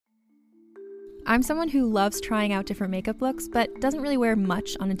I'm someone who loves trying out different makeup looks, but doesn't really wear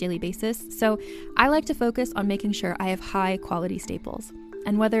much on a daily basis, so I like to focus on making sure I have high quality staples.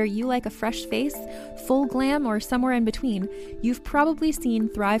 And whether you like a fresh face, full glam, or somewhere in between, you've probably seen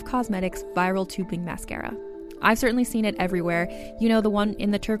Thrive Causemetics Viral Tubing Mascara. I've certainly seen it everywhere. You know, the one in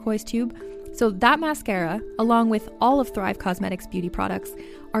the turquoise tube? So that mascara, along with all of Thrive Causemetics beauty products,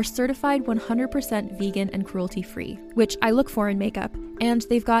 are certified 100% vegan and cruelty-free, which I look for in makeup, and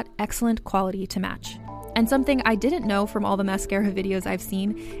they've got excellent quality to match. And something I didn't know from all the mascara videos I've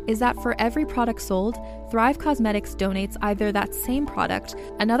seen is that for every product sold, Thrive Causemetics donates either that same product,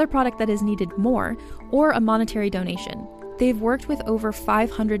 another product that is needed more, or a monetary donation. They've worked with over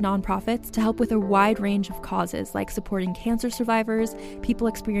 500 nonprofits to help with a wide range of causes like supporting cancer survivors, people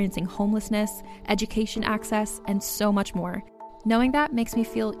experiencing homelessness, education access, and so much more. Knowing that makes me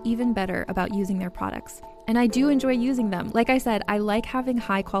feel even better about using their products. And I do enjoy using them. Like I said, I like having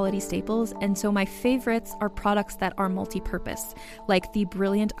high quality staples, and so my favorites are products that are multi-purpose, like the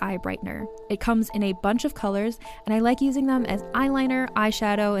Brilliant Eye Brightener. It comes in a bunch of colors, and I like using them as eyeliner,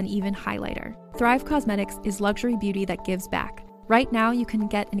 eyeshadow, and even highlighter. Thrive Causemetics is luxury beauty that gives back. Right now, you can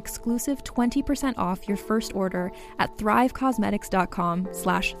get an exclusive 20% off your first order at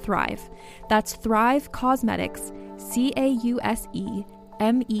thrivecausemetics.com/thrive. That's Thrive Causemetics,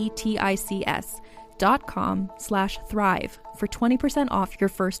 CAUSEMETICS.com/thrive for 20% off your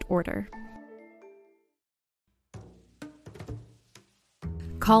first order.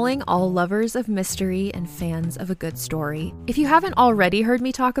 Calling all lovers of mystery and fans of a good story. If you haven't already heard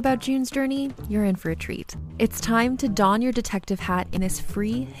me talk about June's Journey, you're in for a treat. It's time to don your detective hat in this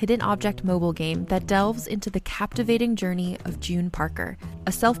free hidden object mobile game that delves into the captivating journey of June Parker,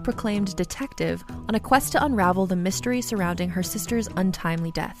 a self-proclaimed detective on a quest to unravel the mystery surrounding her sister's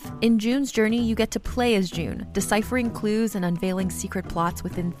untimely death. In June's Journey, you get to play as June, deciphering clues and unveiling secret plots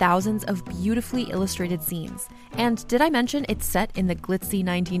within thousands of beautifully illustrated scenes. And did I mention it's set in the glitzy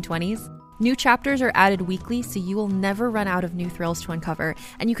 1920s? New chapters are added weekly, so you will never run out of new thrills to uncover,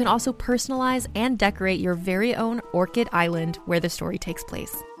 and you can also personalize and decorate your very own Orchid Island where the story takes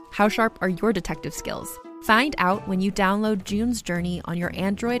place. How sharp are your detective skills? Find out when you download June's Journey on your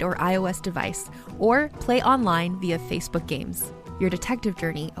Android or iOS device, or play online via Facebook Games. Your detective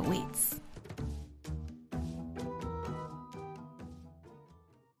journey awaits.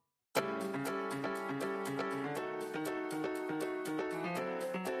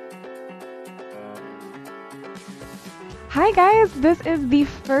 Hi guys, this is the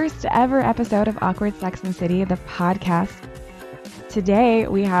first ever episode of Awkward Sex and City, the podcast. Today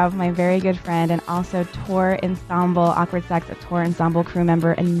we have my very good friend and also tour ensemble, Awkward Sex, a tour ensemble crew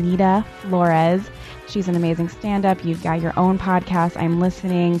member, Anita Flores. She's an amazing stand-up. You've got your own podcast, I'm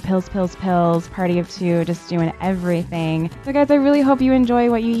Listening, Pills, Pills, Pills, Party of Two, just doing everything. So guys, I really hope you enjoy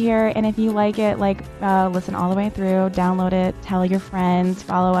what you hear, and if you like it, listen all the way through, download it, tell your friends,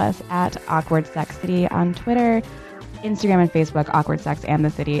 follow us at Awkward Sex City on Twitter, Instagram and Facebook, Awkward Sex and the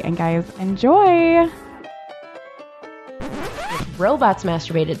City. And guys, enjoy! If robots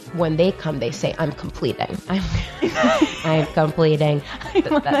masturbated, when they come, they say, I'm completing. I'm completing. I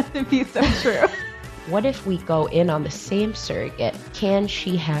want that to be so true. What if we go in on the same surrogate? Can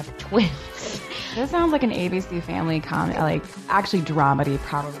she have twins? This sounds like an ABC Family comedy, actually dramedy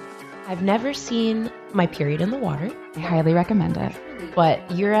probably. I've never seen my period in the water. I highly recommend it.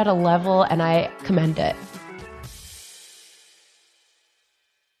 But you're at a level, and I commend it.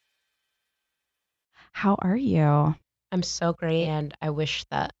 How are you? I'm so great, and I wish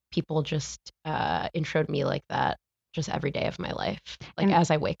that people just introed me like that just every day of my life,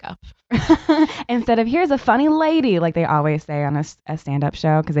 as I wake up. Instead of, here's a funny lady, like they always say on a stand-up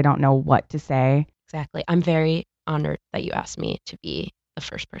show because they don't know what to say. Exactly. I'm very honored that you asked me to be the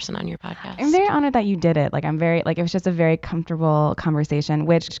first person on your podcast. I'm very honored that you did it. It was just a very comfortable conversation,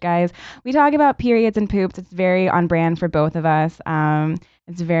 which, guys, we talk about periods and poops. It's very on brand for both of us.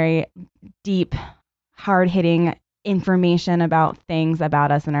 It's very deep, hard-hitting information about things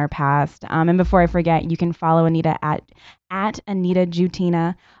about us in our past. And before I forget, you can follow Anita at Anita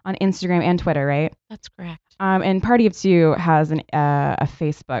Jutina on Instagram and Twitter, right? That's correct. And Party of Two has a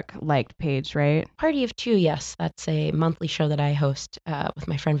Facebook liked page, right? Party of Two, yes. That's a monthly show that I host with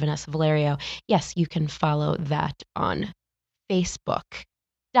my friend Vanessa Valerio. Yes, you can follow that on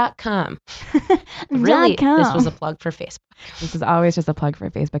Facebook.com. Really, this was a plug for Facebook. This is always just a plug for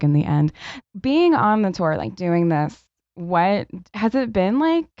Facebook in the end. Being on the tour, doing this, what has it been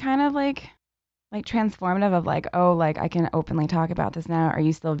kind of transformative of I can openly talk about this now? Are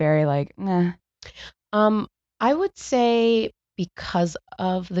you still very nah? I would say because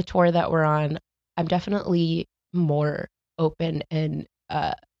of the tour that we're on, I'm definitely more open and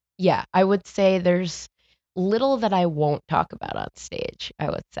Yeah, I would say there's little that I won't talk about on stage, I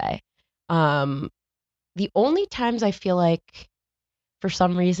would say. Um, the only times I feel like for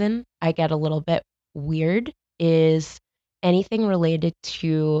some reason I get a little bit weird is anything related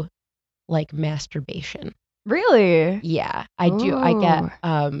to like masturbation. Really? Yeah, I do.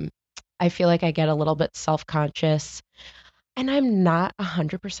 Ooh. I feel like I get a little bit self-conscious and I'm not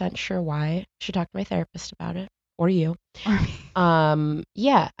 100% sure why. I should talk to my therapist about it or you. Yeah,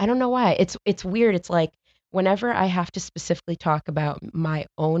 I don't know why. It's weird. It's like whenever I have to specifically talk about my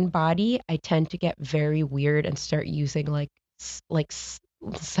own body, I tend to get very weird and start using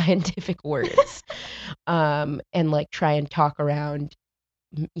scientific words. And like try and talk around,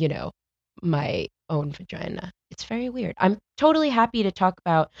 you know, my own vagina. It's very weird. I'm totally happy to talk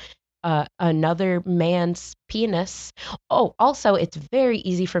about another man's penis. Oh, also, it's very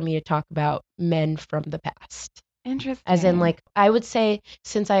easy for me to talk about men from the past. As in, Interesting. like, I would say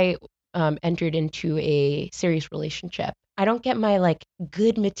since I entered into a serious relationship, I don't get my like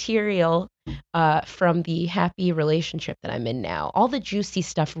good material from the happy relationship that I'm in now. All the juicy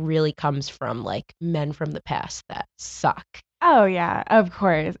stuff really comes from like men from the past that suck. Oh yeah, of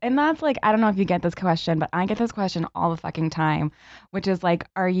course. And that's like, I don't know if you get this question, but I get this question all the fucking time, which is like,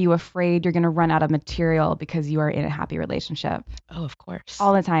 are you afraid you're gonna run out of material because you are in a happy relationship? Oh, of course.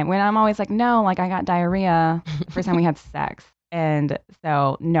 All the time. When I'm always like, no, like I got diarrhea the first time we had sex. And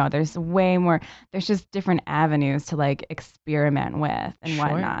so no, there's way more, there's just different avenues to like experiment with and Sure.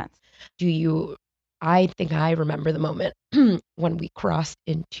 whatnot. I think I remember the moment when we crossed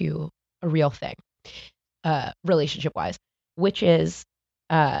into a real thing, relationship wise, which is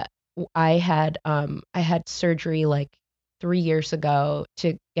uh I had surgery like 3 years ago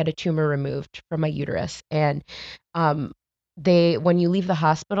to get a tumor removed from my uterus. And um they when you leave the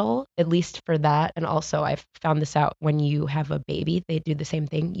hospital, at least for that, and also I've found this out when you have a baby, they do the same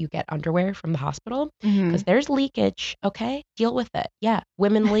thing. You get underwear from the hospital because there's leakage, okay? Deal with it. Yeah,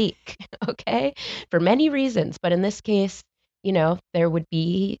 women leak, okay? For many reasons, but in this case, there would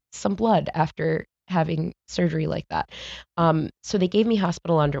be some blood after having surgery like that. So they gave me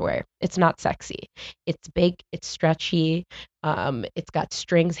hospital underwear. It's not sexy. It's big, it's stretchy, it's got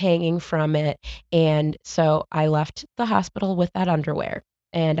strings hanging from it. And so I left the hospital with that underwear.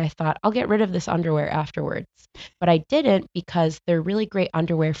 And I thought, I'll get rid of this underwear afterwards. But I didn't because they're really great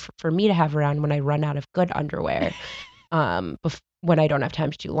underwear for me to have around when I run out of good underwear, when I don't have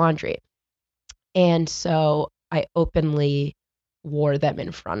time to do laundry. And so I openly wore them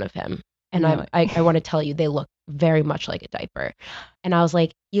in front of him. And Really? I want to tell you, they look very much like a diaper. And I was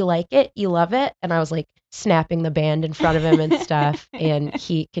like, you like it? You love it? And I was like snapping the band in front of him and stuff. And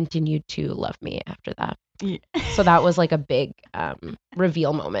he continued to love me after that. Yeah. So that was like a big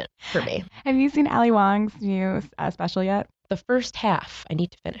reveal moment for me. Have you seen Ali Wong's new special yet? The first half, I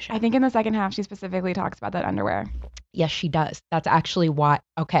need to finish it. I think in the second half, she specifically talks about that underwear. Yes, she does. That's actually why.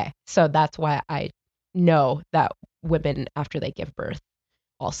 Okay. So that's why I know that women, after they give birth,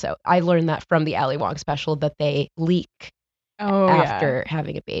 also, I learned that from the Ali Wong special that they leak after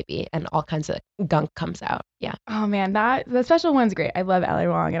having a baby and all kinds of gunk comes out. Yeah. Oh man, the special one's great. I love Ali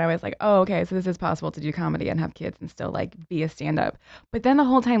Wong, and I was like, oh okay, so this is possible to do comedy and have kids and still like be a stand-up. But then the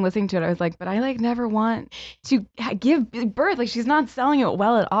whole time listening to it, I was like, but I like never want to give birth. Like she's not selling it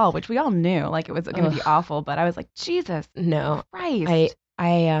well at all, which we all knew like it was going to be awful. But I was like, Jesus, no, Christ.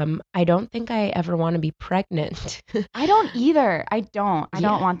 I don't think I ever want to be pregnant. I don't either. I don't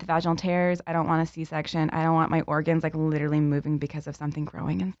want the vaginal tears. I don't want a C-section. I don't want my organs like literally moving because of something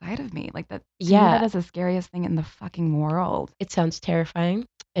growing inside of me. Like that. To me, that is the scariest thing in the fucking world. It sounds terrifying.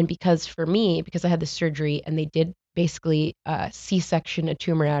 And because for me, because I had the surgery and they did basically C-section a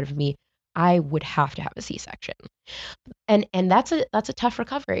tumor out of me, I would have to have a C-section. And that's a tough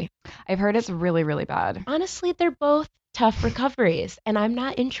recovery. I've heard it's really, really bad. Honestly, they're both tough recoveries, and I'm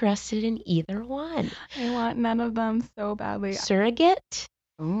not interested in either one. I want none of them so badly. Surrogate?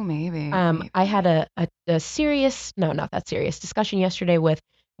 Oh, maybe. I had a serious, no, not that serious, discussion yesterday with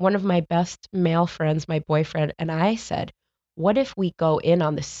one of my best male friends, my boyfriend, and I said, what if we go in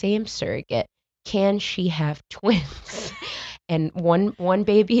on the same surrogate? Can she have twins? And one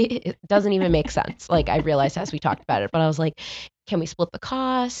baby, it doesn't even make sense. Like I realized as we talked about it, but I was like, can we split the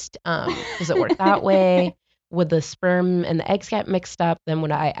cost? Does it work that way? Would the sperm and the eggs get mixed up? Then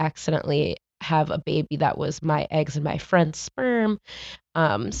would I accidentally have a baby that was my eggs and my friend's sperm?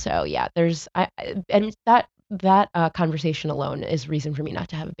 So yeah, and that conversation alone is reason for me not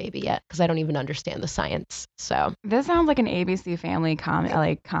to have a baby yet because I don't even understand the science. So this sounds like an ABC Family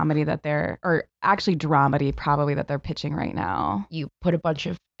comedy that or actually dramedy probably that they're pitching right now. You put a bunch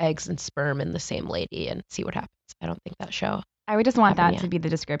of eggs and sperm in the same lady and see what happens. I don't think that show. I would just want happen that to yet. be the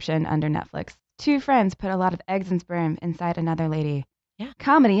description under Netflix. Two friends put a lot of eggs and sperm inside another lady. Yeah.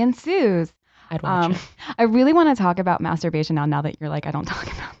 Comedy ensues. I'd watch it. I really want to talk about masturbation now that you're like, I don't talk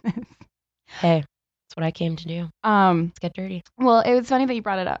about this. Hey, that's what I came to do. Let's get dirty. Well, it was funny that you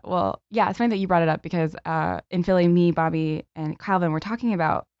brought it up. Well, yeah, it's funny that you brought it up because in Philly, me, Bobby, and Calvin were talking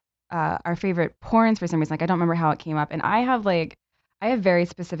about our favorite porns for some reason. Like, I don't remember how it came up. And I have very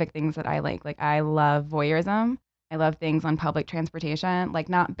specific things that I like. Like, I love voyeurism. I love things on public transportation, like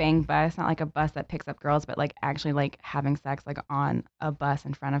not bang bus, not like a bus that picks up girls, but like actually like having sex like on a bus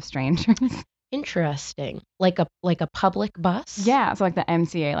in front of strangers. Interesting. Like a public bus? Yeah, so like the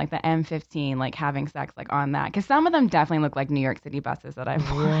MCA, like the M15, like having sex like on that. Because some of them definitely look like New York City buses that I've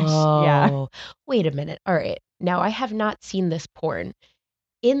watched. Yeah. Whoa. Wait a minute. All right. Now I have not seen this porn.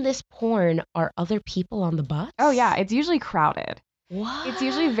 In this porn, are other people on the bus? Oh yeah, it's usually crowded. What? It's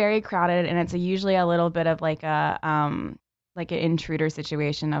usually very crowded, and it's usually a little bit of like an intruder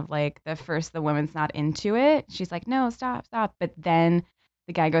situation of like the woman's not into it. She's like, no, stop. But then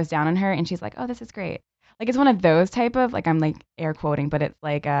the guy goes down on her and she's like, oh, this is great. Like it's one of those type of, like I'm like air quoting, but it's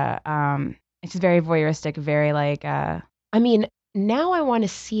like it's just very voyeuristic, very like I mean, now I want to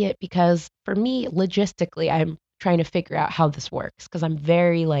see it because for me, logistically, I'm trying to figure out how this works because I'm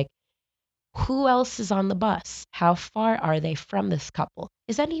very like, who else is on the bus? How far are they from this couple?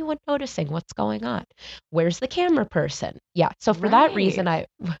 Is anyone noticing what's going on? Where's the camera person? Yeah. So for that reason, I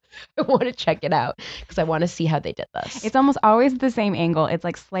want to check it out because I want to see how they did this. It's almost always the same angle. It's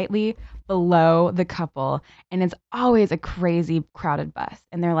like slightly below the couple, and it's always a crazy crowded bus,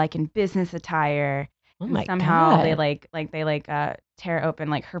 and they're like in business attire. Oh And my somehow God. they tear open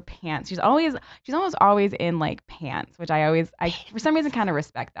like her pants. She's almost always in like pants, which I for some reason kind of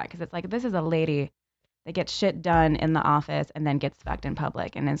respect that because it's like this is a lady that gets shit done in the office and then gets fucked in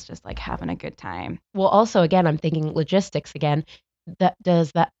public and is just like having a good time. Well, also, again, I'm thinking logistics again.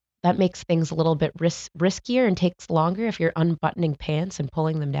 That makes things a little bit riskier and takes longer if you're unbuttoning pants and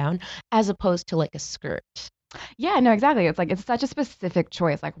pulling them down, as opposed to like a skirt. Yeah, no, exactly. It's like it's such a specific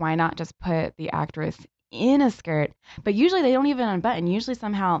choice. Like why not just put the actress in a skirt? But usually they don't even unbutton. Usually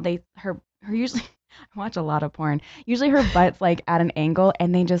somehow her usually I watch a lot of porn. Usually her butt's like at an angle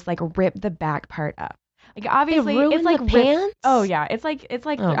and they just like rip the back part up. Like obviously ruin it's like the pants? Oh yeah, it's like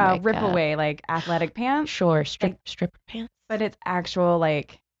Oh my rip God. away like athletic pants, Sure, stripper pants. but it's actual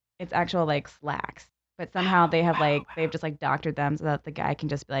like slacks. But somehow they've just like doctored them so that the guy can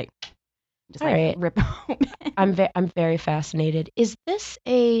just be like just All like right. rip open. I'm very fascinated. Is this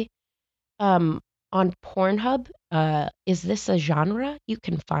a on Pornhub? Is this a genre you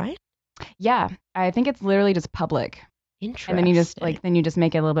can find? Yeah, I think it's literally just public. Interesting. And then you just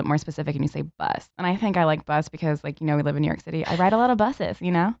make it a little bit more specific and you say bus. And I think I like bus because like, we live in New York City. I ride a lot of buses,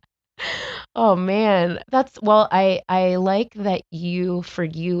 Oh man, I like that for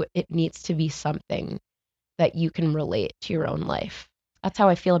you it needs to be something that you can relate to your own life. That's how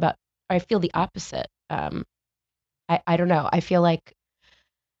I feel the opposite. I don't know. I feel like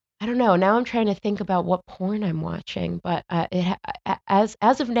I don't know. Now I'm trying to think about what porn I'm watching, but as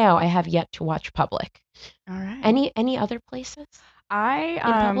of now, I have yet to watch public. All right. Any other places I in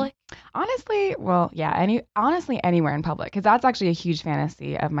public? honestly, well, yeah, honestly anywhere in public because that's actually a huge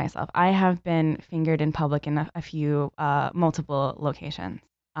fantasy of myself. I have been fingered in public in a few multiple locations.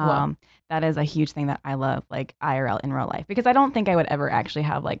 Wow. That is a huge thing that I love, like IRL in real life, because I don't think I would ever actually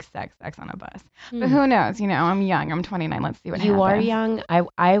have like sex on a bus. But who knows? I'm young. I'm 29. Let's see what happens. You are young.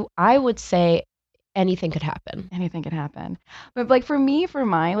 I would say anything could happen. Anything could happen. But like for me, for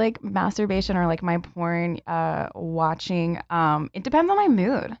my like masturbation or like my porn watching, it depends on my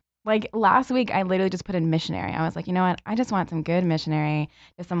mood. Like last week, I literally just put in missionary. I was like, you know what? I just want some good missionary,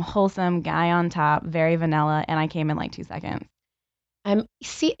 just some wholesome guy on top, very vanilla, and I came in like 2 seconds. Good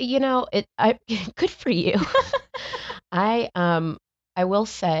for you. I will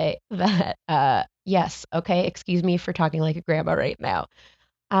say that yes, okay, excuse me for talking like a grandma right now.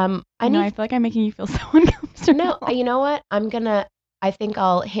 I feel like I'm making you feel so uncomfortable. No, you know what? I think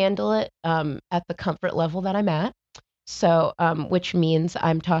I'll handle it at the comfort level that I'm at. So, which means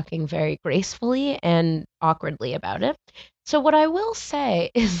I'm talking very gracefully and awkwardly about it. So what I will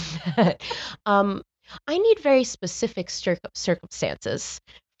say is that I need very specific circumstances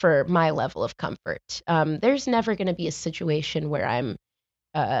for my level of comfort. There's never going to be a situation where I'm,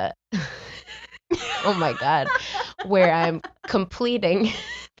 oh my God, where I'm completing.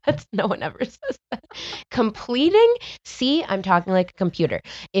 No one ever says that. Completing? See, I'm talking like a computer.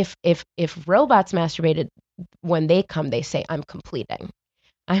 If robots masturbated, when they come, they say, I'm completing.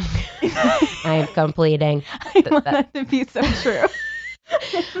 I'm completing. I want that to be so true.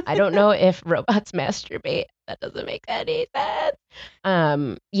 I don't know if robots masturbate. That doesn't make any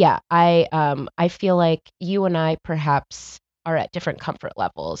sense. Yeah, I feel like you and I perhaps are at different comfort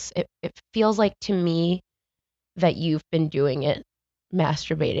levels. It feels like to me that you've been doing it,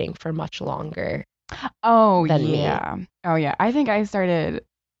 masturbating for much longer Oh than me. yeah. Oh yeah. I think I started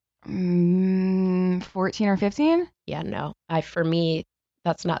 14 or 15. Yeah, no. For me,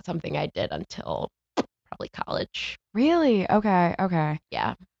 that's not something I did until probably college. Really? Okay. Okay.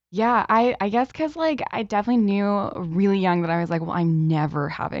 Yeah. Yeah, I guess because like I definitely knew really young that I was like, well, I'm never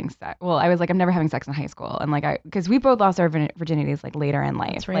having sex. Well, I was like, I'm never having sex in high school, and like because we both lost our virginities like later in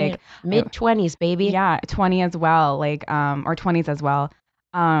life, That's right. like Mid-20s, baby. yeah, 20 as well, like or 20s as well,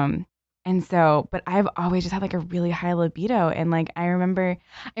 um, and so, but I've always just had like a really high libido, and like I remember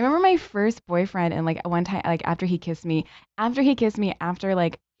my first boyfriend, and like one time, like after like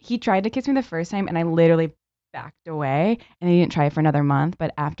he tried to kiss me the first time, and I literally backed away and he didn't try it for another month.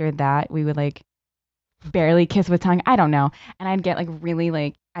 But after that, we would like barely kiss with tongue. I don't know. And I'd get like really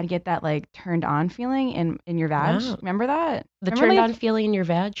like, I'd get that like turned on feeling in your vag. Wow. Remember that? The Remember turned like, on feeling in your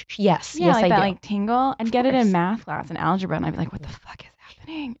vag? Yes, yeah, yes, like I that do. like tingle. I'd Of get it in course. math class and algebra. And I'd be like, what the fuck is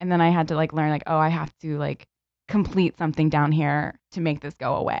happening? And then I had to like learn like, oh, I have to like complete something down here to make this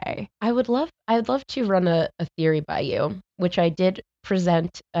go away. I'd love to run a theory by you, which I did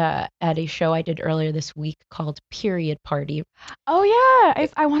present at a show I did earlier this week called Period Party. Oh yeah.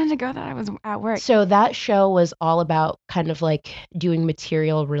 I wanted to go that. I was at work. So that show was all about kind of like doing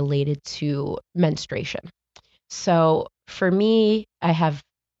material related to menstruation. So for me, I have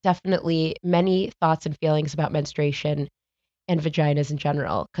definitely many thoughts and feelings about menstruation and vaginas in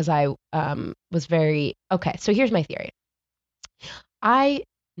general because I was very okay. So here's my theory. I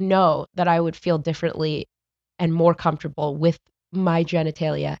know that I would feel differently and more comfortable with my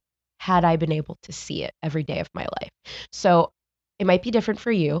genitalia had I been able to see it every day of my life. So it might be different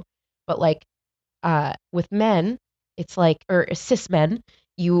for you, but like with men, it's like or cis men,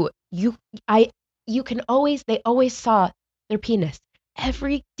 you I you can always they always saw their penis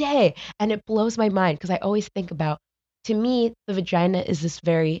every day, and it blows my mind because I always think about to me the vagina is this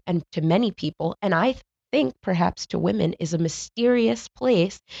very and to many people, and I think perhaps to women is a mysterious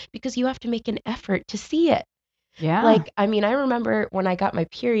place because you have to make an effort to see it. Yeah. Like, I mean, I remember when I got my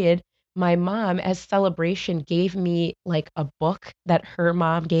period, my mom, as celebration, gave me like a book that her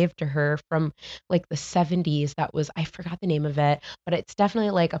mom gave to her from like the 70s. That was, I forgot the name of it, but it's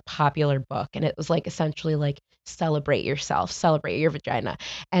definitely like a popular book. And it was like essentially like celebrate yourself, celebrate your vagina.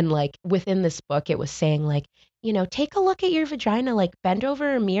 And like within this book, it was saying like, take a look at your vagina, like bend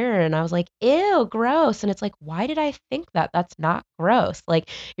over a mirror. And I was like, ew, gross. And it's like, why did I think that? That's not gross. Like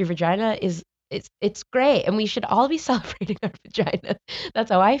your vagina is it's great and we should all be celebrating our vagina.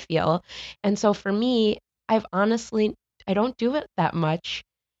 That's how I feel. And so for me, I don't do it that much.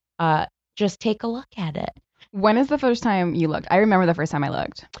 Just take a look at it. When is the first time you looked? I remember the first time I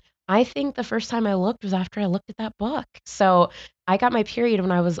looked. I think the first time I looked was after I looked at that book. So I got my period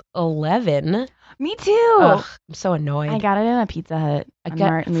when I was 11. Me too. Ugh, I'm so I annoyed. got it in a Pizza Hut on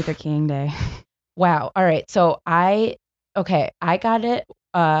Martin Luther King Day. Wow. All right. So I got it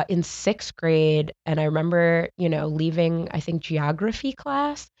in 6th grade, and I remember, leaving, I think, geography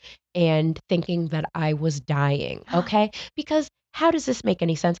class and thinking that I was dying. Okay. Because how does this make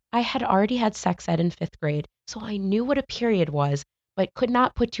any sense? I had already had sex ed in 5th grade, so I knew what a period was, but could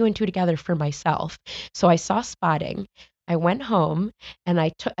not put two and two together for myself. So I saw spotting. I went home and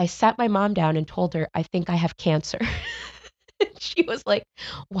I sat my mom down and told her, I think I have cancer. She was like,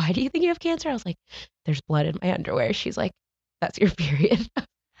 why do you think you have cancer? I was like, there's blood in my underwear. She's like, that's your period.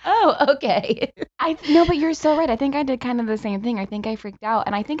 Oh, okay. I no, but you're so right. I think I did kind of the same thing. I think I freaked out,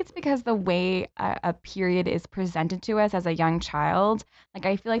 and I think it's because the way a period is presented to us as a young child. Like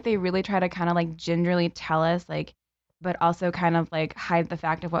I feel like they really try to kind of like gingerly tell us like, but also kind of like hide the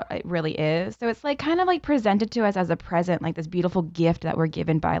fact of what it really is. So it's like kind of like presented to us as a present, like this beautiful gift that we're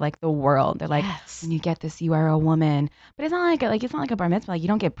given by like the world. They're like, Yes. when you get this, you are a woman. But it's not like it's not like a bar mitzvah. Like you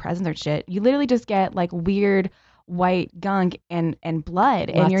don't get presents or shit. You literally just get like weird white gunk and blood,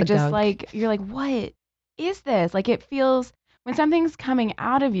 and Lots you're of just gunk. like what is this? Like it feels when something's coming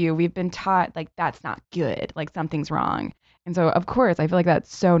out of you, we've been taught like that's not good, like something's wrong. And so of course I feel like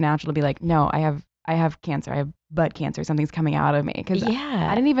that's so natural to be like, no, I have cancer, I have butt cancer, something's coming out of me, because I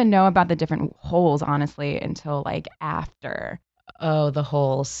Yeah. didn't even know about the different holes honestly until like after. Oh, the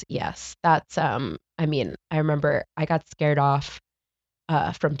holes. Yes. That's I mean, I remember I got scared off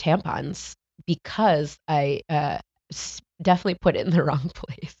from tampons because I definitely put it in the wrong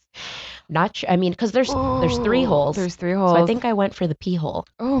place. I mean, because there's 3 holes. There's 3 holes. So I think I went for the pee hole.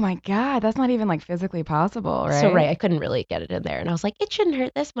 Oh my God, that's not even like physically possible, right? So I couldn't really get it in there, and I was like, it shouldn't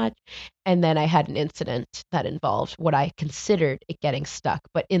hurt this much. And then I had an incident that involved what I considered it getting stuck,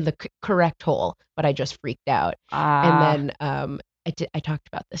 but in the correct hole. But I just freaked out, and then I talked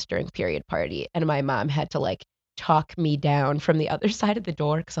about this during period party, and my mom had to like talk me down from the other side of the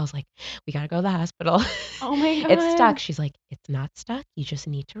door because I was like, we gotta go to the hospital. Oh my God. It's stuck. She's like, it's not stuck. You just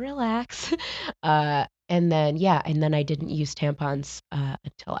need to relax. And then I didn't use tampons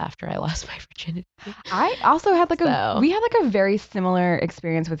until after I lost my virginity. I also had we had like a very similar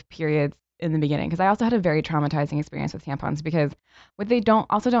experience with periods in the beginning because I also had a very traumatizing experience with tampons because what they don't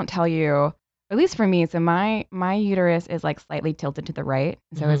tell you, at least for me, so my uterus is like slightly tilted to the right,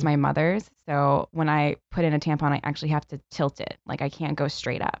 so is my mother's. So when I put in a tampon, I actually have to tilt it. Like I can't go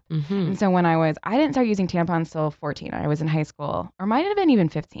straight up. And so I didn't start using tampons till 14. I was in high school, or might have been even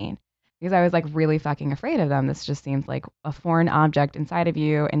 15, because I was like really fucking afraid of them. This just seems like a foreign object inside of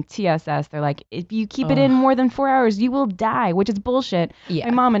you. And TSS, they're like, if you keep it in more than 4 hours, you will die, which is bullshit. Yeah.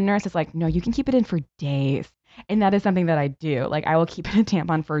 My mom, a nurse, is like, no, you can keep it in for days. And that is something that I do. Like I will keep in a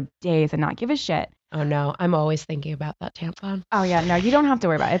tampon for days and not give a shit. Oh no, I'm always thinking about that tampon. Oh yeah, no, you don't have to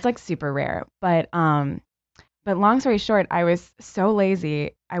worry about it. It's like super rare. But long story short, I was so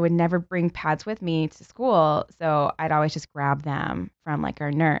lazy. I would never bring pads with me to school, so I'd always just grab them from like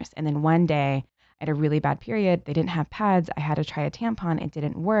our nurse. And then one day, I had a really bad period. They didn't have pads. I had to try a tampon. It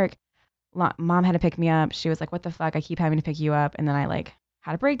didn't work. Mom had to pick me up. She was like, "What the fuck? I keep having to pick you up." And then I like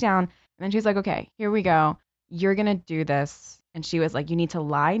had a breakdown. And then she was like, "Okay, here we go. You're gonna do this." And she was like, "You need to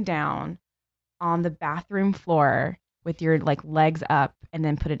lie down on the bathroom floor with your like legs up and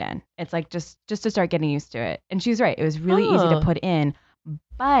then put it in." It's like just to start getting used to it. And she was right. It was really easy to put in,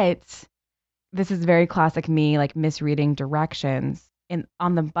 but this is very classic me, like misreading directions. And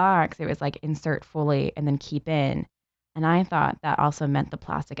on the box, it was like insert fully and then keep in. And I thought that also meant the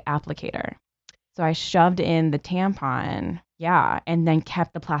plastic applicator. So I shoved in the tampon, and then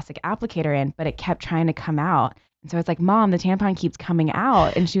kept the plastic applicator in, but it kept trying to come out. And so it's like, Mom, the tampon keeps coming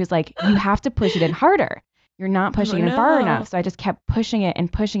out. And she was like, you have to push it in harder. You're not pushing it far enough. So I just kept pushing it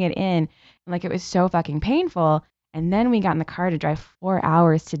and pushing it in. And like, it was so fucking painful. And then we got in the car to drive 4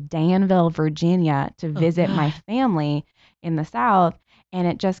 hours to Danville, Virginia to visit my family in the South. And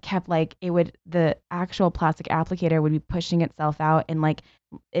it just kept like, the actual plastic applicator would be pushing itself out. And like,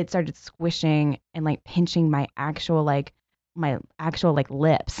 it started squishing and like pinching my actual lips.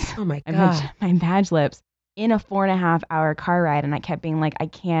 Oh my God. My badge lips. In a 4.5 hour car ride, and I kept being like, I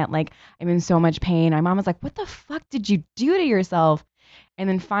can't, like, I'm in so much pain. My mom was like, what the fuck did you do to yourself? And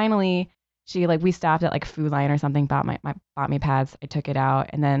then finally, we stopped at like Food Lion or something, bought me pads. I took it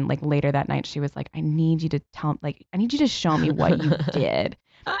out, and then like later that night, she was like, I need you to show me what you did.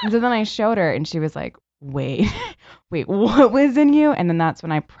 And so then I showed her, and she was like, wait, what was in you? And then that's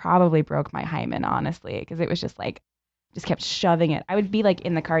when I probably broke my hymen, honestly, because it was just kept shoving it. I would be like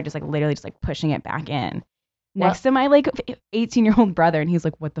in the car, just like literally just like pushing it back in. Next to my like 18-year-old brother, and he's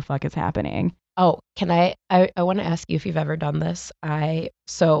like, what the fuck is happening? Oh, can I want to ask you if you've ever done this.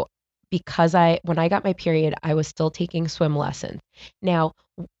 Because when I got my period, I was still taking swim lessons. Now,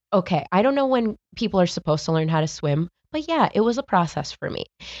 okay, I don't know when people are supposed to learn how to swim, but yeah, it was a process for me.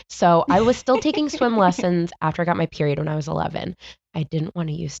 So I was still taking swim lessons after I got my period when I was 11. I didn't want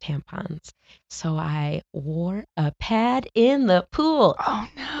to use tampons, so I wore a pad in the pool. Oh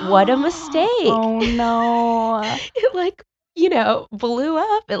no. What a mistake. Oh no. It like, blew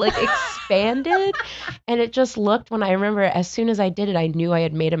up. It like expanded, and it just looked, when I remember, as soon as I did it, I knew I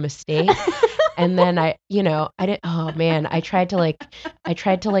had made a mistake. And then I didn't, oh man, I tried to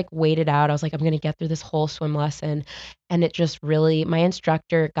wait it out. I was like, I'm going to get through this whole swim lesson. And it just really, my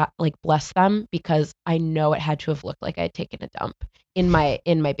instructor got like, bless them, because I know it had to have looked like I had taken a dump in my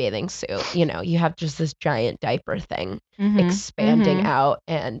bathing suit. You have just this giant diaper thing expanding out,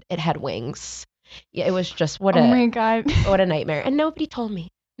 and it had wings. Yeah, it was just oh my God, what a nightmare. And nobody told me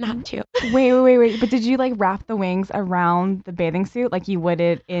not to. Wait. But did you like wrap the wings around the bathing suit like you would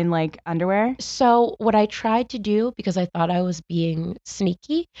it in like underwear? So what I tried to do, because I thought I was being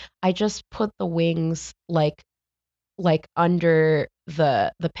sneaky, I just put the wings like under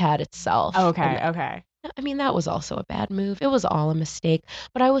the pad itself. Oh, okay. I mean, that was also a bad move. It was all a mistake.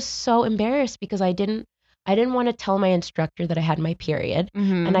 But I was so embarrassed because I didn't want to tell my instructor that I had my period,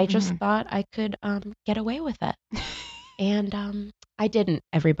 and I just thought I could get away with it. And I didn't,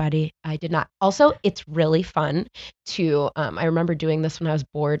 everybody. I did not. Also, it's really fun to, I remember doing this when I was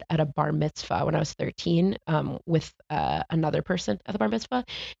bored at a bar mitzvah when I was 13 with another person at the bar mitzvah,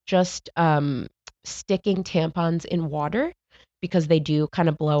 just sticking tampons in water because they do kind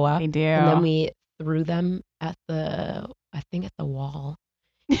of blow up. They do. And then we threw them at the wall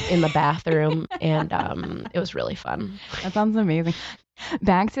in the bathroom, and it was really fun. That sounds amazing.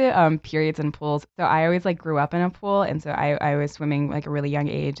 Back to periods and pools. So I always like grew up in a pool, and so I was swimming like a really young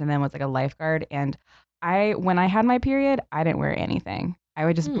age, and then was like a lifeguard. And when I had my period, I didn't wear anything. I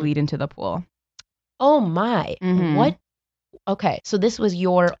would just bleed into the pool. Oh my! Mhm. What? Okay, so this was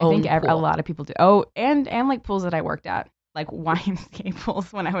your I own think a pool. lot of people do. Oh, and like pools that I worked at, like YMCA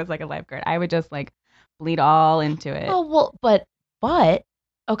pools when I was like a lifeguard. I would just like bleed all into it. Oh well, but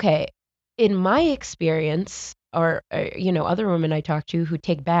okay. In my experience, or other women I talk to who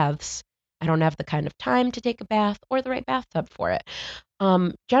take baths, I don't have the kind of time to take a bath or the right bathtub for it.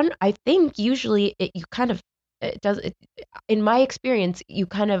 I think usually it does. In my experience,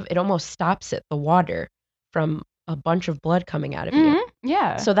 it almost stops it, the water from a bunch of blood coming out of you. Mm-hmm.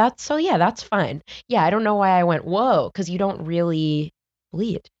 Yeah. So that's fine. Yeah, I don't know why I went whoa, because you don't really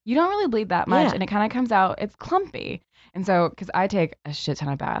bleed. You don't really bleed that much, Yeah. and it kind of comes out, it's clumpy. And so, because I take a shit ton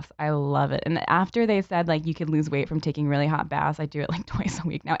of baths, I love it. And after they said like you could lose weight from taking really hot baths, I do it like twice a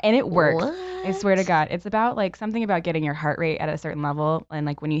week now, and it works. I swear to God, it's about like something about getting your heart rate at a certain level, and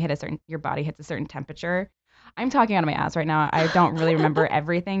like when you hit your body hits a certain temperature. I'm talking out of my ass right now. I don't really remember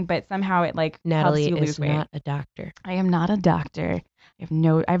everything, but somehow it like Natalie helps you lose is weight. not a doctor. I am not a doctor.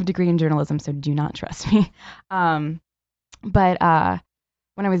 I have a degree in journalism, so do not trust me. But when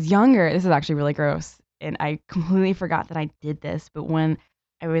I was younger, this is actually really gross, and I completely forgot that I did this. But when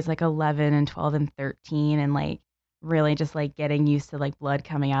I was like 11 and 12 and 13, and like really just like getting used to like blood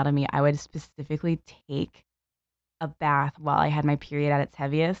coming out of me, I would specifically take a bath while I had my period at its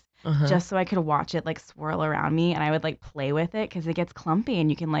heaviest, just so I could watch it like swirl around me, and I would like play with it because it gets clumpy and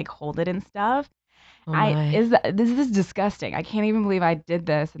you can like hold it and stuff. Oh my. This is disgusting. I can't even believe I did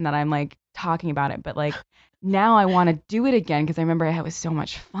this and that I'm like talking about it, but like now I want to do it again because I remember it was so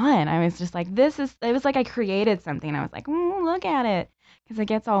much fun. I was just like, it was like I created something, and I was like, look at it, because it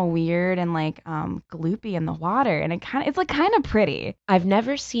gets all weird and like gloopy in the water, and it's like kind of pretty. I've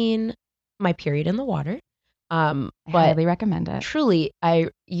never seen my period in the water. I But highly recommend it. truly,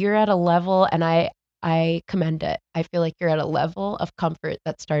 you're at a level, and I commend it. I feel like you're at a level of comfort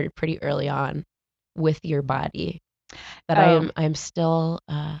that started pretty early on with your body that I'm still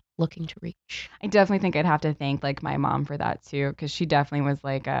looking to reach. I definitely think I'd have to thank like my mom for that too, because she definitely was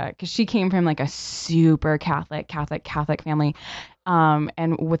like because she came from like a super Catholic family,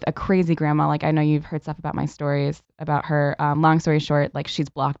 and with a crazy grandma. Like I know you've heard stuff about my stories about her. Long story short, like she's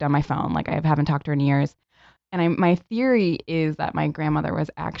blocked on my phone. Like I haven't talked to her in years. And my theory is that my grandmother was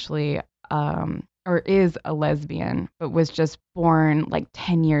actually or is a lesbian, but was just born like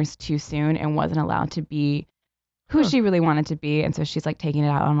 10 years too soon and wasn't allowed to be who she really wanted to be. And so she's like taking it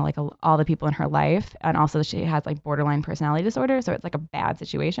out on like all the people in her life. And also she has like borderline personality disorder. So it's like a bad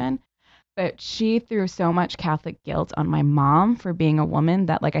situation. But she threw so much Catholic guilt on my mom for being a woman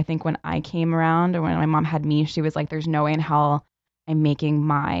that like I think when I came around, or when my mom had me, she was like, there's no way in hell I'm making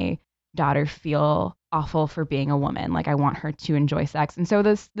my daughter feel awful for being a woman. Like I want her to enjoy sex. And so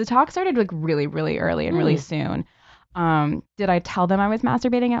the talk started like really, really early and really soon. Did I tell them I was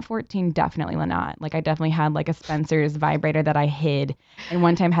masturbating at 14? Definitely not. Like I definitely had like a Spencer's vibrator that I hid, and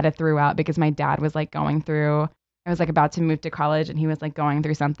one time had it threw out because my dad was like going through, I was like about to move to college, and he was like going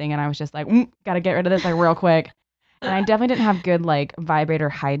through something, and I was just like, gotta get rid of this like real quick. And I definitely didn't have good like vibrator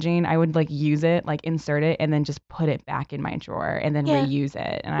hygiene. I would like use it, like insert it, and then just put it back in my drawer and then reuse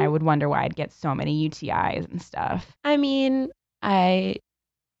it. And I would wonder why I'd get so many UTIs and stuff. I mean, I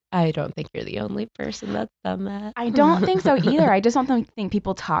don't think you're the only person that's done that. I don't think so either. I just don't think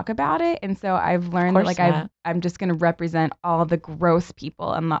people talk about it. And so I've learned that like I'm just going to represent all the gross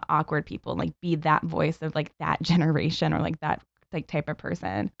people and the awkward people, like be that voice of like that generation, or like that like type of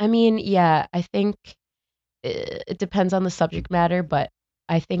person. I mean, yeah, I think it depends on the subject matter, but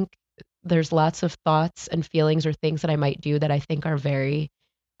I think there's lots of thoughts and feelings or things that I might do that I think are very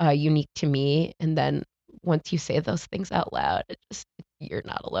unique to me. And then once you say those things out loud, you're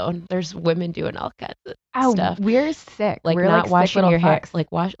not alone. There's women doing all kinds of stuff. We're sick. Like we're not like washing your hair.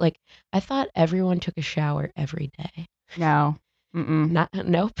 fucks. Like I thought everyone took a shower every day. No. Mm-mm.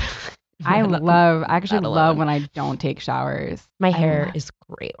 Nope. I actually love when I don't take showers. My hair is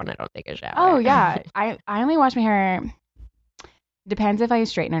great when I don't take a shower. Oh yeah. I only wash my hair. Depends if I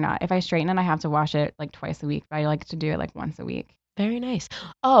straighten or not. If I straighten it, I have to wash it like twice a week, but I like to do it like once a week. Very nice.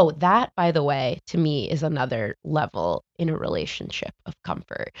 Oh, that, by the way, to me is another level in a relationship of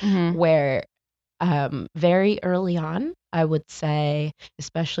comfort, where very early on, I would say,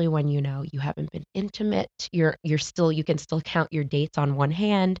 especially when you haven't been intimate, you can still count your dates on one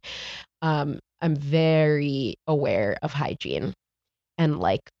hand. I'm very aware of hygiene and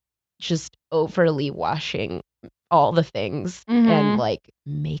like just overly washing all the things and like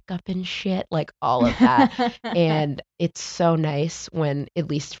makeup and shit, like all of that. And it's so nice when, at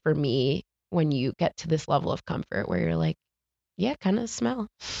least for me, when you get to this level of comfort where you're like, yeah, kind of smell.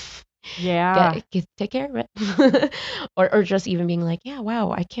 Yeah. Take care of it. Or just even being like, yeah,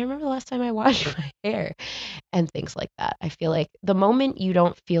 wow, I can't remember the last time I washed my hair and things like that. I feel like the moment you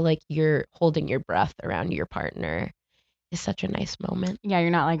don't feel like you're holding your breath around your partner is such a nice moment. Yeah,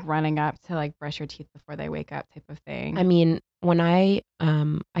 you're not like running up to like brush your teeth before they wake up type of thing. I mean, when I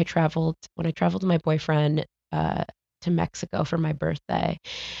traveled with my boyfriend to Mexico for my birthday,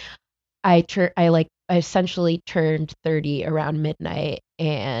 I essentially turned 30 around midnight,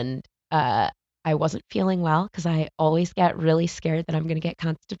 and I wasn't feeling well because I always get really scared that I'm going to get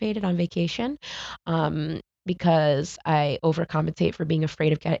constipated on vacation, because I overcompensate for being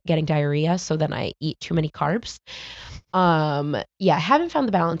afraid of getting diarrhea. So then I eat too many carbs. Yeah, I haven't found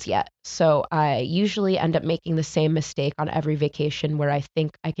the balance yet. So I usually end up making the same mistake on every vacation where I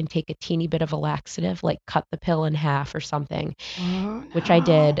think I can take a teeny bit of a laxative, like cut the pill in half or something, which I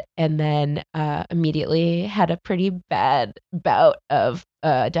did, and then immediately had a pretty bad bout of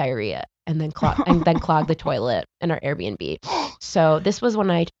diarrhea, and then clogged the toilet in our Airbnb. So this is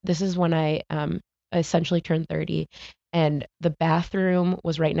when I essentially turned 30, and the bathroom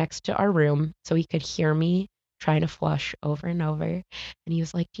was right next to our room, so he could hear me trying to flush over and over. And he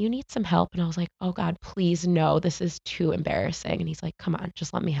was like, "Do you need some help?" And I was like, "Oh God, please no, this is too embarrassing." And he's like, "Come on,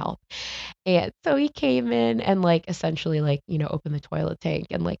 just let me help." And so he came in and like essentially like, opened the toilet tank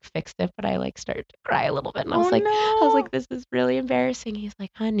and like fixed it, but I like started to cry a little bit, and I was like, "This is really embarrassing." He's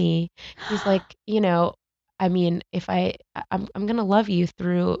like, "Honey," he's like, I mean, if I'm gonna love you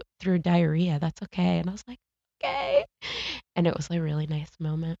through diarrhea. That's okay. And I was like, okay. And it was a really nice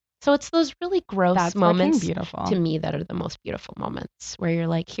moment. So it's those really gross That's moments beautiful to me that are the most beautiful moments, where you're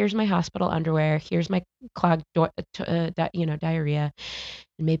like, here's my hospital underwear, here's my clogged diarrhea,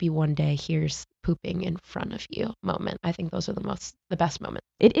 and maybe one day here's pooping in front of you moment. I think those are the best moments.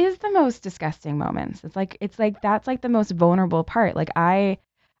 It is the most disgusting moments. It's like that's like the most vulnerable part. Like I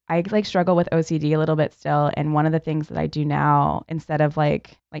like struggle with OCD a little bit still, and one of the things that I do now, instead of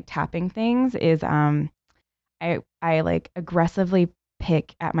like tapping things, is I like aggressively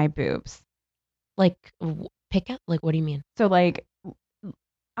pick at my boobs. Like pick at, like, what do you mean? So like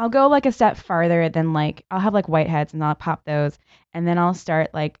I'll go like a step farther than like I'll have like whiteheads and I'll pop those, and then I'll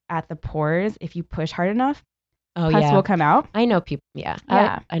start like at the pores. If you push hard enough, pus will come out. I know people. Yeah.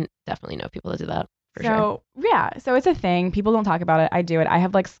 I definitely know people that do that. For sure. Yeah, so it's a thing. People don't talk about it. I do it. I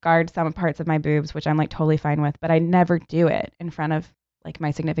have like scarred some parts of my boobs, which I'm like totally fine with, but I never do it in front of like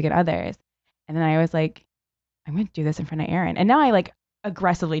my significant others. And then I was like, I'm going to do this in front of Aaron. And now I like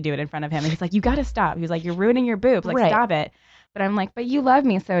aggressively do it in front of him. And he's like, you got to stop. He was like, you're ruining your boobs. Like, Right. Stop it. But I'm like, but you love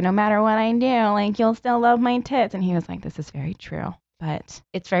me. So no matter what I do, like, you'll still love my tits. And he was like, this is very true. But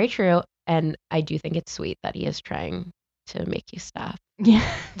it's very true. And I do think it's sweet that he is trying to make you stop. yeah.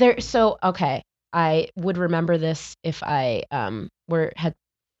 Okay. I would remember this if I had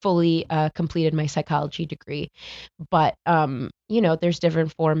fully completed my psychology degree. But there's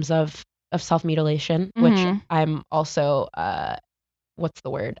different forms of self-mutilation, which I'm also what's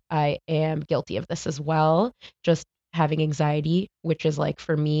the word? I am guilty of this as well. Just having anxiety, which is like,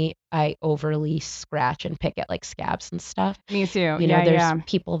 for me, I overly scratch and pick at like scabs and stuff. Me too. There's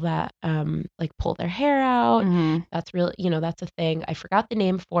people that like pull their hair out. Mhm. That's really, that's a thing. I forgot the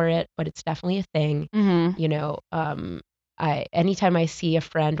name for it, but it's definitely a thing. Anytime I see a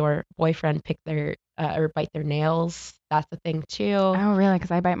friend or boyfriend pick their or bite their nails, that's a thing too. Oh, really?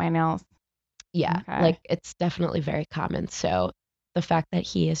 Because I bite my nails. Yeah, Okay. like it's definitely very common. So the fact that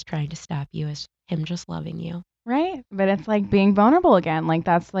he is trying to stop you is him just loving you. Right. But it's like being vulnerable again. Like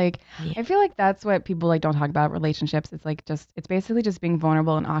that's like, Yeah. I feel like that's what people like don't talk about relationships. It's like it's basically just being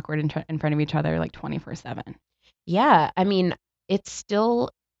vulnerable and awkward in front of each other like 24/7. Yeah, I mean, it's still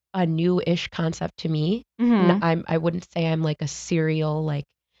a new-ish concept to me. I wouldn't say I'm like a serial like,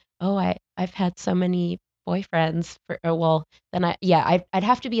 oh, I've had so many boyfriends I'd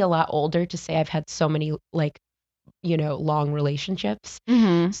have to be a lot older to say I've had so many like, long relationships.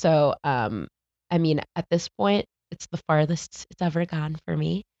 So, I mean, at this point, it's the farthest it's ever gone for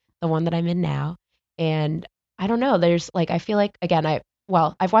me, the one that I'm in now. And I don't know, I feel like, again, I've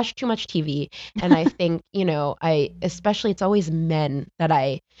watched too much TV, and I think, especially it's always men that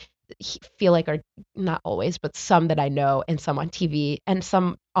I feel like are, not always, but some that I know and some on TV, and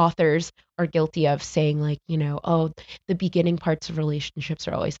some authors are guilty of saying like, oh, the beginning parts of relationships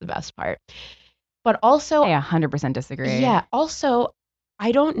are always the best part. But also, I 100% disagree. yeah, also,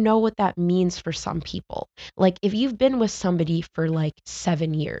 I don't know what that means for some people. Like, if you've been with somebody for like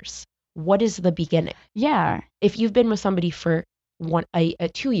 7 years, what is the beginning? Yeah. If you've been with somebody for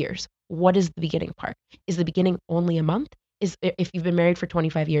 2 years, what is the beginning part? Is the beginning only a month? If you've been married for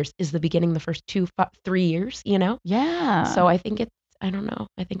 25 years, is the beginning the first 3 years, you know? Yeah. So I think I don't know.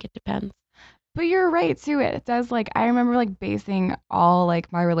 I think it depends. But you're right too. It does, like, I remember like basing all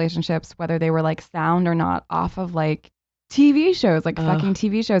like my relationships, whether they were like sound or not, off of like TV shows, like fucking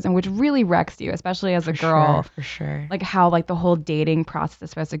TV shows, and which really wrecks you, especially as a girl. For sure. Like how like the whole dating process is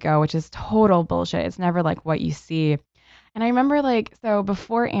supposed to go, which is total bullshit. It's never like what you see. And I remember like, so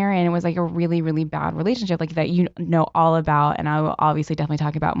before Aaron, it was like a really, really bad relationship, like that you know all about. And I will obviously definitely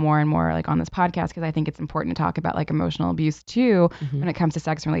talk about more and more like on this podcast, because I think it's important to talk about like emotional abuse too when it comes to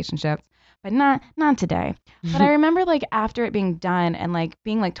sex and relationships. But not today. But I remember like after it being done and like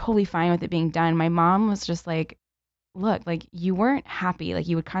being like totally fine with it being done, my mom was just like, look, like you weren't happy. Like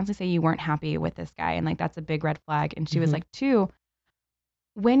you would constantly say you weren't happy with this guy. And like that's a big red flag. And she was like, too,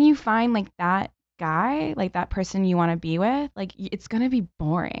 when you find like that guy, like that person you want to be with, like it's going to be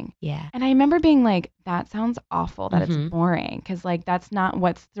boring. Yeah. And I remember being like, that sounds awful that it's boring, because like that's not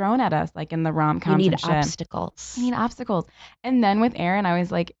what's thrown at us like in the rom-coms. You need obstacles. You need obstacles. And then with Aaron, I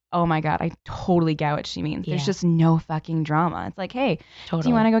was like, oh my God, I totally get what she means. Yeah. There's just no fucking drama. It's like, hey, Totally. do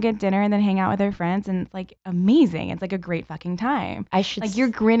you want to go get dinner and then hang out with her friends? And it's like amazing. It's like a great fucking time. Like you're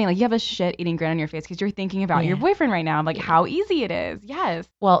grinning, like you have a shit eating grin on your face because you're thinking about your boyfriend right now. I'm like, how easy it is. Yes.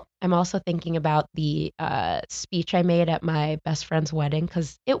 Well, I'm also thinking about the speech I made at my best friend's wedding,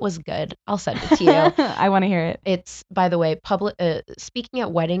 because it was good. I'll send it to you. I want to hear it. It's, by the way, public speaking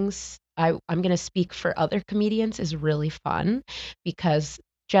at weddings. I'm going to speak for other comedians is really fun, because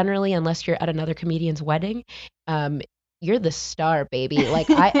generally, unless you're at another comedian's wedding, you're the star, baby. Like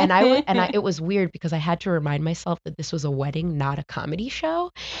it was weird because I had to remind myself that this was a wedding, not a comedy show.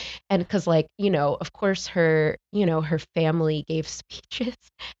 And because like, you know, of course her family gave speeches,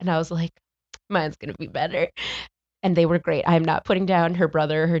 and I was like, mine's going to be better. And they were great. I'm not putting down her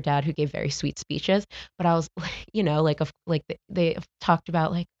brother or her dad, who gave very sweet speeches, but I was, you know, like they talked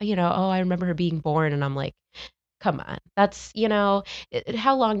about like, you know, oh, I remember her being born, and I'm like, come on, that's, you know,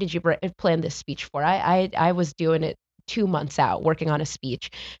 how long did you plan this speech for? I was doing it 2 months out, working on a speech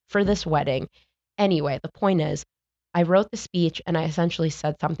for this wedding. Anyway, the point is, I wrote the speech, and I essentially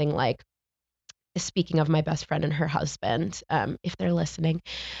said something like, speaking of my best friend and her husband, if they're listening,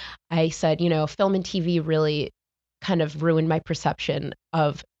 I said, you know, film and TV really kind of ruined my perception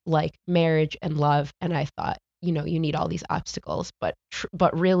of like marriage and love. And I thought, you know, you need all these obstacles, but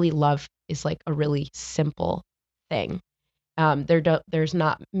really love is like a really simple thing. There's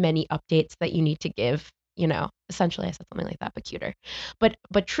not many updates that you need to give, you know. Essentially I said something like that, but cuter.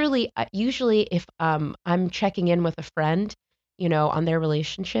 But truly, usually if I'm checking in with a friend, you know, on their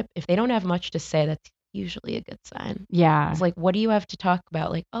relationship, if they don't have much to say, that's usually a good sign. Yeah. It's like, what do you have to talk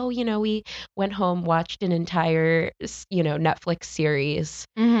about? Like, oh, you know, we went home, watched an entire, you know, Netflix series,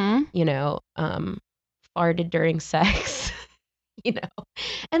 you know, farted during sex, you know,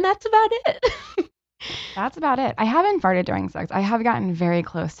 and that's about it. That's about it. I haven't farted during sex. I have gotten very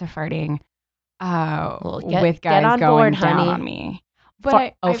close to farting with guys going down on me.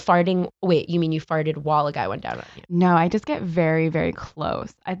 But farting. Wait, you mean you farted while a guy went down on you? No, I just get very, very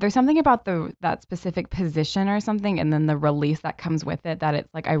close. There's something about that specific position or something, and then the release that comes with it, that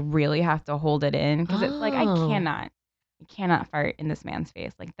it's like I really have to hold it in, because it's like I cannot fart in this man's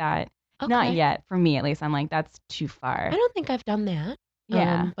face like that. Okay. Not yet, for me at least. I'm like, that's too far. I don't think I've done that.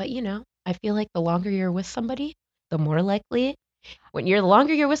 Yeah, but you know, I feel like the longer you're with somebody, the more likely. The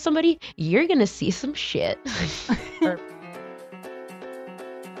longer you're with somebody, you're gonna see some shit.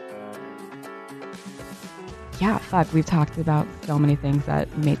 Yeah, fuck, we've talked about so many things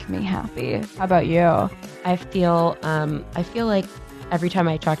that make me happy. How about you? I feel like every time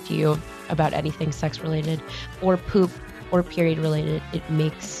I talk to you about anything sex related or poop or period related, it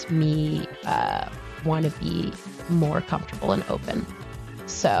makes me want to be more comfortable and open.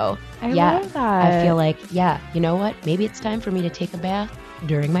 So I love that. I feel like, you know what? Maybe it's time for me to take a bath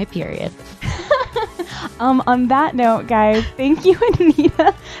during my period. On that note, guys, thank you,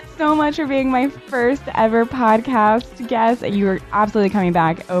 Anita, so much for being my first ever podcast guest. You are absolutely coming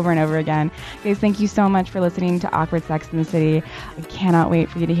back over and over again. Guys, thank you so much for listening to Awkward Sex in the City. I cannot wait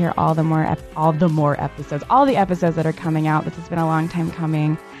for you to hear all the episodes that are coming out. This has been a long time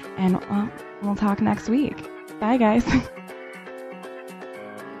coming. And we'll talk next week. Bye, guys.